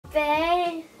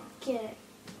Bacon.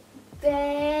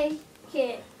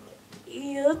 Bacon.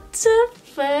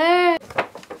 YouTuber.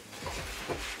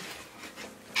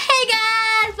 Hey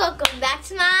guys, welcome back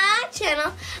to my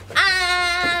channel.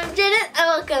 I'm Jordyn and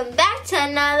welcome back to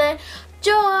another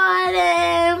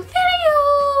Jordyn video.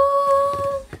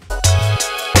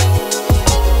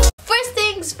 First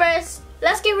things first,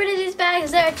 let's get rid of these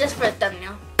bags. They're just for a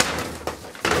thumbnail.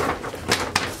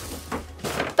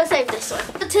 But save this one.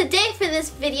 So today for this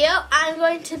video, I'm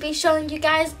going to be showing you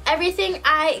guys everything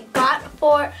I got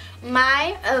for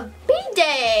my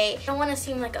B-Day. I don't want to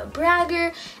seem like a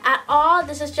bragger at all.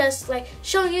 This is just like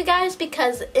showing you guys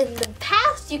because in the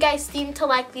past you guys seem to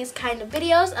like these kind of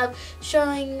videos of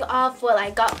showing off what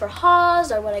I got for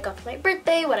hauls or what I got for my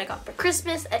birthday, what I got for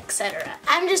Christmas, etc.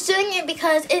 I'm just doing it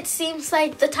because it seems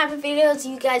like the type of videos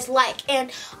you guys like.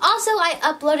 And also I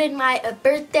uploaded my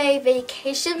birthday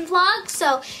vacation vlog,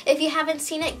 so if you haven't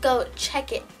seen it, go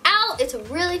check it out. It's a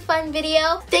really fun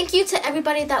video. Thank you to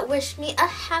everybody that wished me a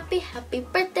happy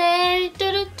birthday.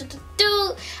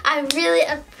 I really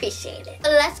appreciate it.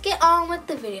 Let's get on with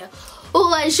the video.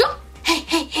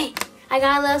 Hey, I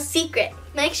got a little secret.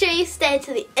 Make sure you stay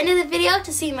to the end of the video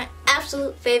to see my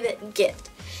absolute favorite gift.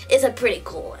 It's a pretty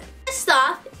cool one. First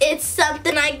off, it's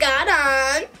something I got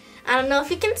on. I don't know if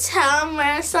you can tell, I'm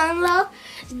wearing something a little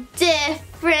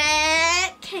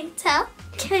different. Can you tell?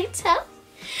 Can you tell?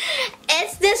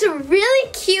 It's this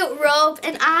really cute robe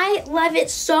and I love it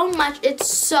so much. It's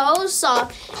so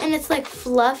soft and it's like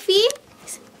fluffy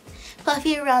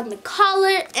around the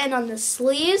collar and on the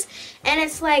sleeves, and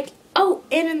it's like, oh,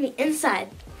 and on the inside,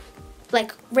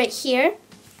 like right here,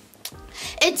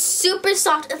 it's super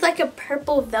soft. It's like a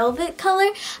purple velvet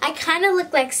color. I kind of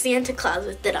look like Santa Claus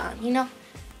with it on, you know.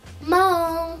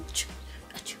 Mom.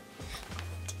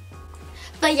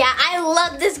 But yeah, I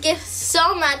love this gift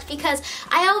so much because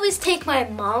I always take my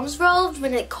mom's robes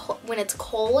when it's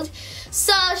cold.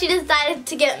 So she decided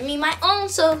to get me my own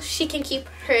so she can keep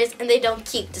hers and they don't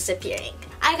keep disappearing.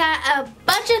 I got a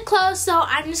bunch of clothes, so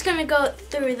I'm just gonna go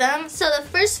through them. So the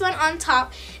first one on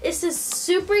top is this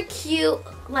super cute,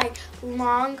 like,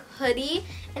 long hoodie,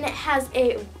 and it has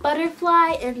a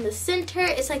butterfly in the center.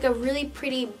 It's like a really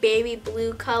pretty baby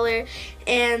blue color,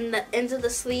 and the ends of the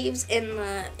sleeves and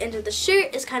the end of the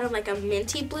shirt is kind of like a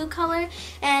minty blue color.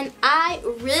 And I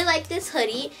really like this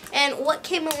hoodie, and what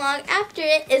came along after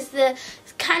it is the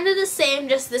kind of the same,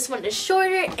 just this one is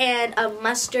shorter and a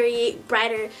mustardy,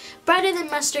 brighter than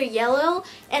mustard yellow,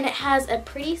 and it has a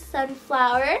pretty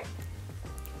sunflower.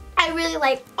 I really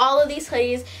like all of these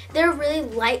hoodies. They're really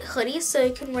light hoodies, so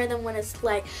you can wear them when it's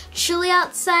like chilly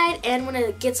outside and when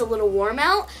it gets a little warm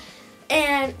out.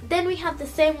 And then we have the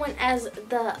same one as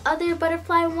the other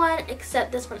butterfly one,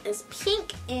 except this one is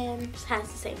pink and has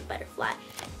the same butterfly.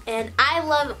 And I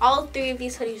love all three of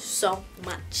these hoodies so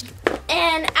much.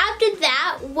 And after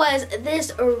that was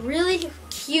this really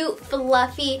cute,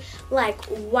 fluffy, like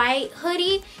white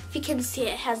hoodie. If you can see,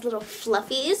 it has little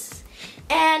fluffies.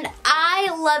 And I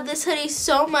love this hoodie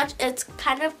so much. It's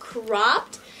kind of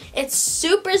cropped. It's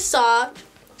super soft,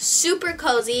 super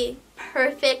cozy,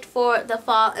 perfect for the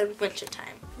fall and winter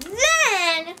time.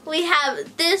 Then we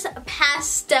have this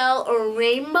pastel or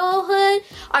rainbow hood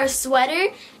or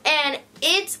sweater, and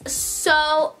it's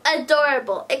so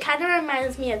adorable. It kind of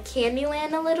reminds me of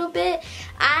Candyland a little bit.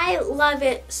 I love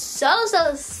it so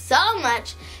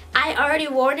much. I already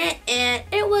worn it and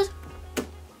it was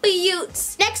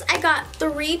beauts. Next, I got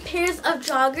 3 pairs of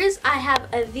joggers. I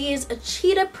have these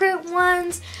cheetah print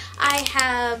ones. I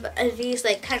have these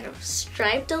like kind of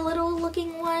striped a little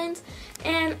looking ones.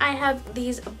 And I have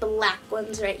these black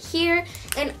ones right here.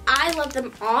 And I love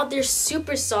them all. They're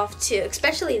super soft too,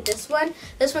 especially this one.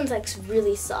 This one's like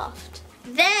really soft.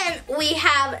 Then we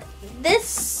have this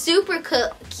super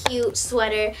cute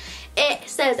sweater. It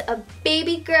says a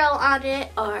baby girl on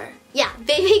it, or yeah,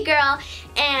 baby girl,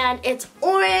 and it's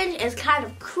orange, it's kind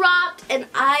of cropped, and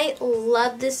I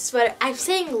love this sweater. I'm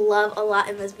saying love a lot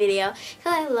in this video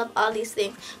because I love all these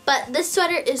things, but this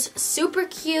sweater is super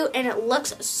cute and it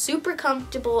looks super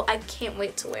comfortable. I can't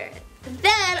wait to wear it.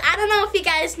 Then, I don't know if you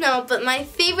guys know, but my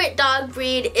favorite dog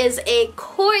breed is a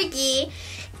Corgi,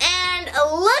 and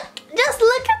just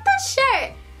look at this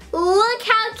shirt. Look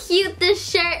how cute this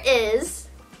shirt is.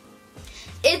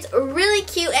 It's really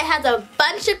cute. It has a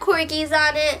bunch of corgis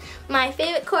on it. My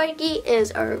favorite corgi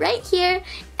is right here.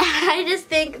 I just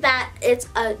think that it's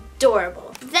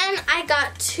adorable. Then I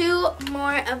got 2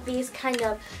 more of these kind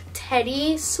of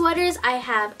teddy sweaters. I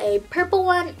have a purple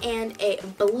one and a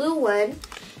blue one.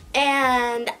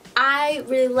 And I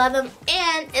really love them.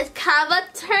 And it's kind of a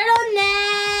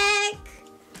turtleneck.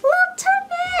 Little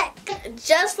turtleneck.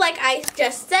 just like I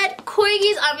just said,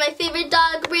 corgis are my favorite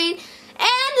dog breed.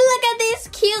 And look at these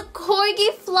cute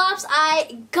corgi flops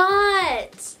I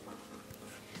got.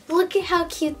 Look at how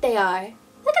cute they are.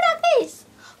 Look at that face.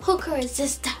 Who can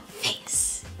resist that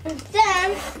face? And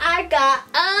then I got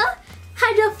a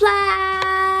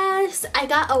hydroflask. I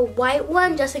got a white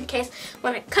one just in case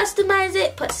when I customize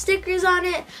it, put stickers on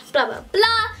it, blah, blah,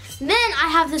 blah. Then I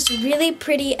have this really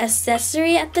pretty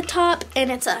accessory at the top,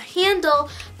 and it's a handle,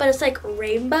 but it's like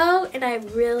rainbow, and I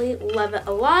really love it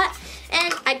a lot.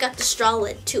 And I got the straw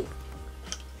lid too.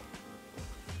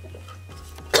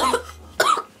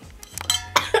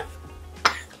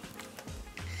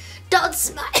 Don't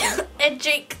smile and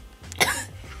drink.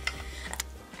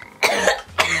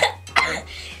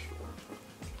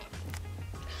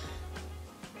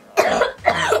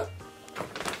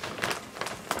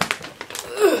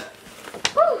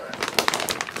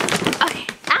 Okay,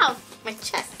 ow, my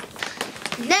chest.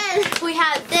 Then we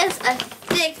have this, a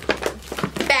thick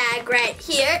bag right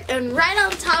here, and right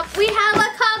on top we have a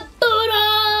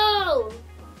caboodle.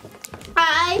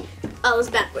 Oh,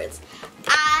 it's backwards.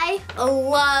 I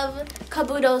love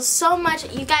caboodles so much.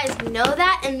 You guys know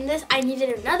that. And this, I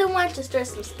needed another one to store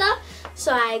some stuff.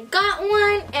 So I got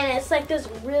one, and it's like this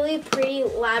really pretty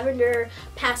lavender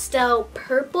pastel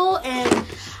purple. And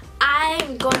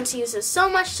I'm going to use this so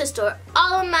much to store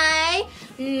all of my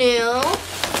new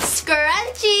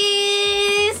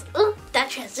scrunchies. Ooh,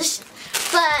 that transition.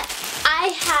 But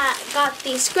I got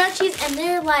these scrunchies, and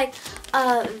they're like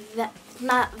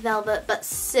not velvet, but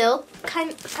silk kind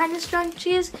of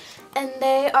scrunchies, and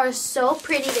they are so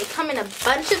pretty. They come in a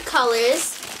bunch of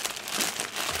colors,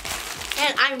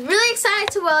 and I'm really excited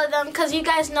to wear them because you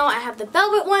guys know I have the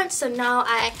velvet ones, so now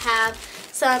I have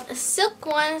some silk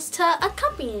ones to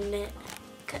accompany it.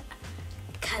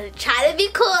 Cause try to be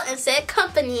cool and say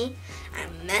accompany, I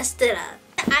messed it up.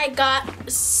 I got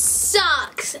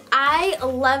socks. I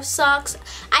love socks.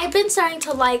 I've been starting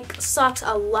to like socks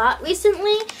a lot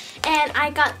recently, and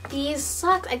I got these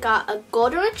socks. I got a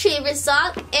golden retriever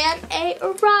sock and a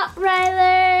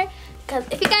Rottweiler. Because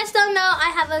if you guys don't know, I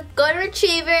have a golden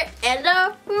retriever and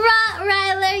a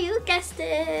Rottweiler. You guessed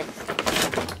it.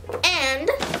 And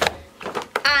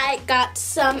I got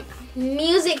some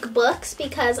music books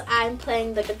because I'm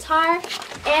playing the guitar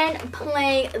and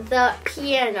playing the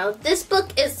piano. This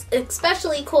book is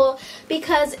especially cool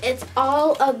because it's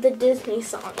all of the Disney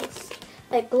songs.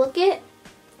 Like, look it.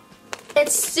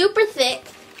 It's super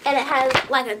thick, and it has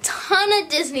like a ton of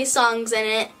Disney songs in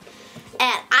it.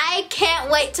 And I can't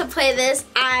wait to play this.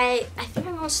 I think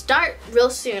I'm gonna start real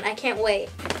soon. I can't wait.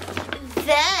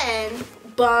 Then,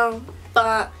 bum,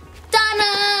 bum,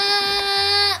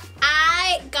 donna!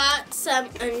 I got some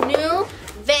new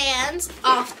Vans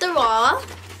off the wall,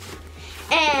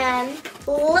 and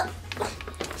look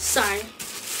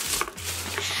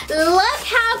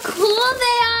how cool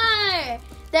they are.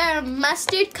 They're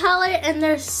mustard color, and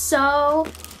they're so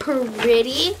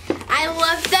pretty. I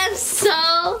love them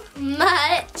so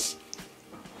much.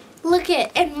 Look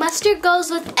it, and mustard goes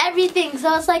with everything,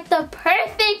 so it's like the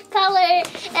perfect color,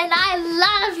 and I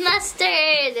love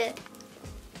mustard.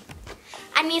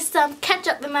 I need some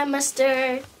ketchup in my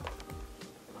mustard.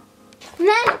 And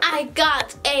then I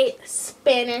got a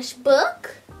Spanish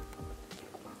book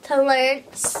to learn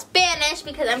Spanish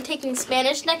because I'm taking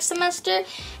Spanish next semester,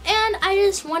 and I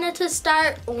just wanted to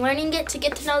start learning it to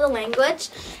get to know the language.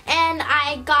 And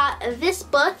I got this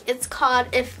book. It's called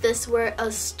If This Were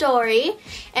a Story,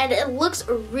 and it looks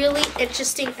really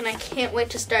interesting, and I can't wait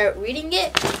to start reading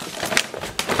it.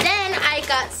 Then I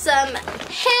got some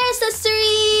hair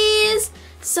accessories.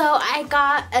 So I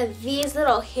got these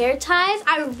little hair ties.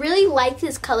 I really like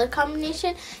this color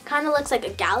combination. Kind of looks like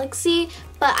a galaxy.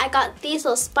 But I got these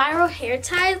little spiral hair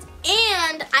ties.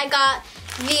 And I got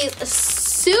these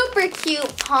super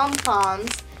cute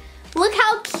pom-poms. Look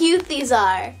how cute these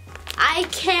are. I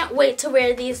can't wait to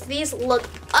wear these. These look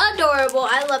adorable.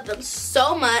 I love them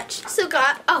so much. Also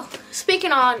got, oh,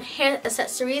 speaking on hair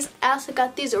accessories, I also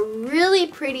got these really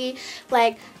pretty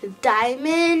like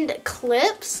diamond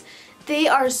clips. They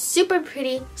are super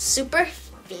pretty, super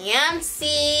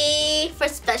fancy for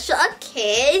special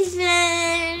occasions.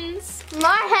 More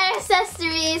hair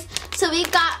accessories. So we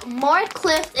got more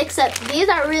clips, except these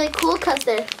are really cool because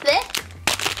they're thick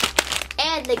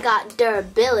and they got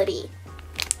durability.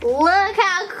 Look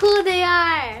how cool they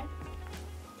are.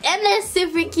 And they're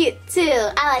super cute too.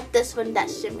 I like this one, that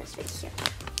shimmer's really cute.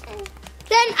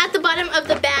 Then at the bottom of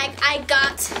the bag, I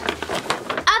got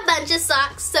a bunch of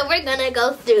socks, so we're gonna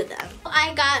go through them.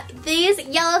 I got these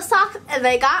yellow socks, and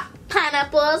they got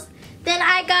pineapples. Then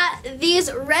I got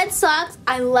these red socks.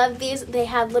 I love these. They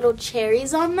have little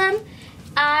cherries on them.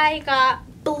 I got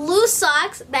blue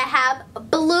socks that have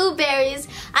blueberries.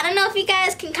 I don't know if you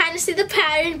guys can kind of see the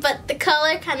pattern, but the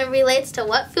color kind of relates to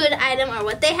what food item or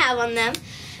what they have on them.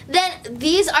 Then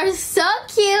these are so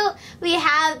cute. We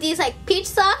have these like peach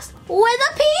socks with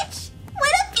a peach.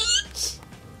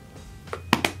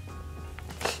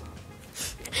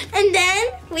 And then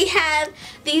we have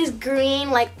these green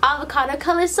like avocado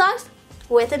colored socks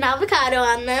with an avocado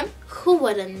on them. Who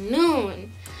would have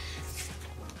known?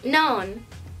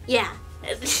 Yeah.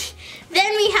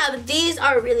 Then we have, these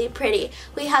are really pretty.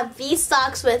 We have these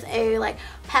socks with a like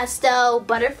pastel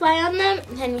butterfly on them.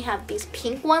 And then we have these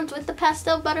pink ones with the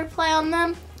pastel butterfly on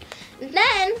them. And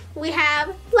then we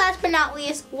have, last but not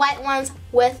least, white ones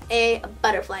with a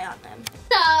butterfly on them.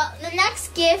 So the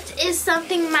next gift is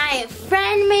something my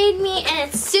friend made me, and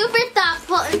it's super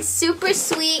thoughtful and super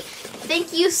sweet.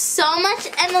 Thank you so much,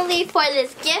 Emily, for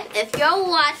this gift. If you're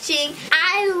watching,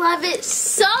 I love it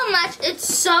so much. It's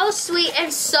so sweet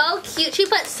and so cute. She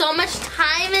put so much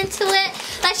time into it.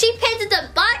 Like, she painted the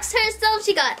box herself.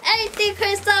 She got everything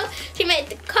herself. She made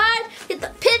the card, did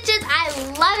the pictures. I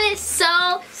love it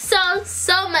so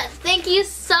much. Thank you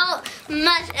so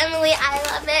much, Emily. I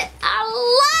love it a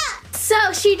lot. So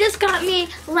she just got me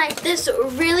like this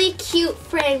really cute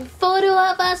framed photo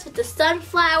of us with the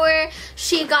sunflower.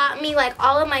 She got me like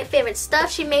all of my favorite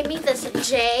stuff. She made me this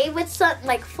J with some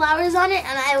like flowers on it,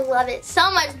 and I love it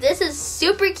so much. This is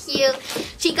super cute.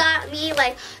 She got me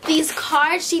like these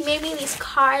cards. She made me these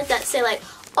cards that say like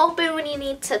open when you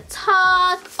need to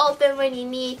talk, open when you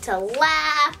need to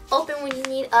laugh, open when you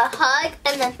need a hug.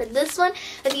 And then for this one,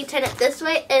 if you turn it this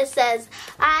way, it says,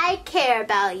 I care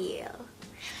about you.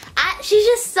 She's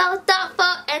just so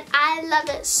thoughtful, and I love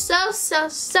it so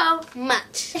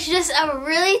much. It's just a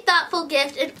really thoughtful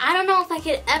gift, and I don't know if I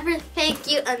could ever thank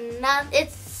you enough.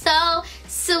 It's so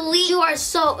sweet. You are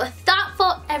so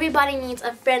thoughtful. Everybody needs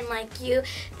a friend like you.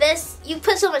 You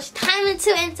put so much time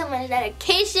into it and so much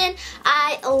dedication.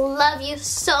 I love you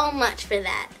so much for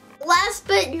that. Last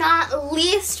but not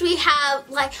least, we have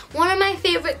like one of my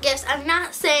favorite gifts. I'm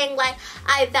not saying like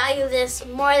I value this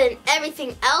more than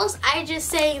everything else. I just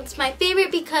say it's my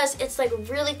favorite because it's like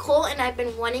really cool, and I've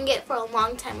been wanting it for a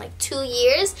long time, like 2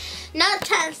 years. Not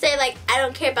trying to say like I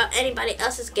don't care about anybody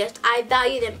else's gift. I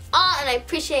value them all, and I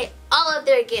appreciate all of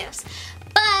their gifts.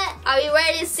 But are you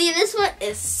ready to see this one?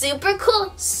 It's super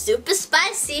cool, super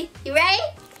spicy. You ready?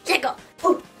 Here you go.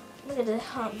 Ooh, look at the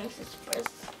hot message first.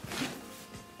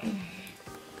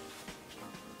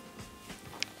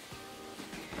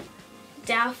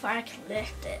 Down far I can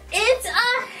lift it. It's a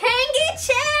hanging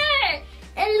chair!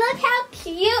 And look how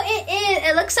cute it is.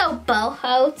 It looks so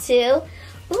boho too.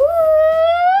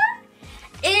 Ooh!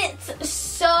 It's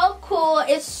so cool.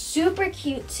 It's super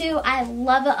cute too. I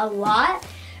love it a lot.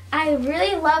 I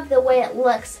really love the way it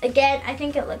looks. Again, I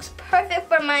think it looks perfect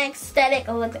for my aesthetic.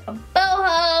 It looks like a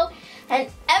boho, and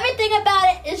everything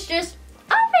about it is just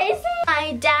amazing.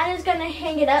 My dad is gonna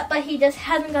hang it up, but he just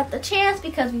hasn't got the chance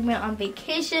because we went on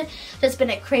vacation. It's been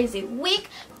a crazy week,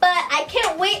 but I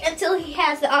can't wait until he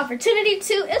has the opportunity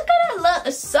to. It's gonna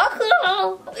look so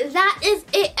cool. That is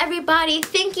it, everybody.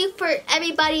 Thank you for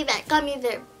everybody that got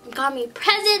me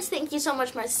presents. Thank you so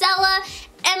much, Marcella,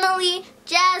 Emily,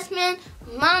 Jasmine,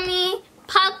 Mommy,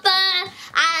 Papa,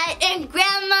 and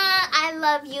Grandma. I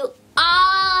love you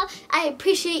all. I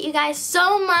appreciate you guys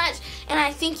so much, and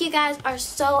I think you guys are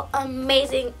so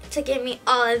amazing to give me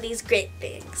all of these great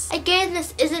things. Again,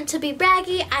 this isn't to be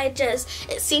braggy.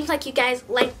 It seems like you guys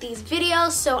like these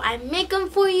videos, so I make them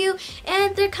for you,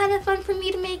 and they're kind of fun for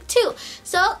me to make too.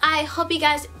 So I hope you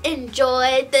guys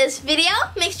enjoyed this video.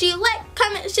 Make sure you like,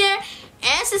 comment, share,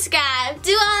 and subscribe.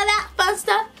 Do all that fun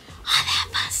stuff.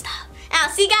 And I'll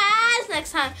see you guys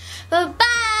next time. Bye-bye.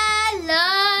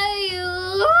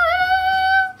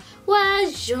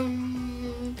 Love you.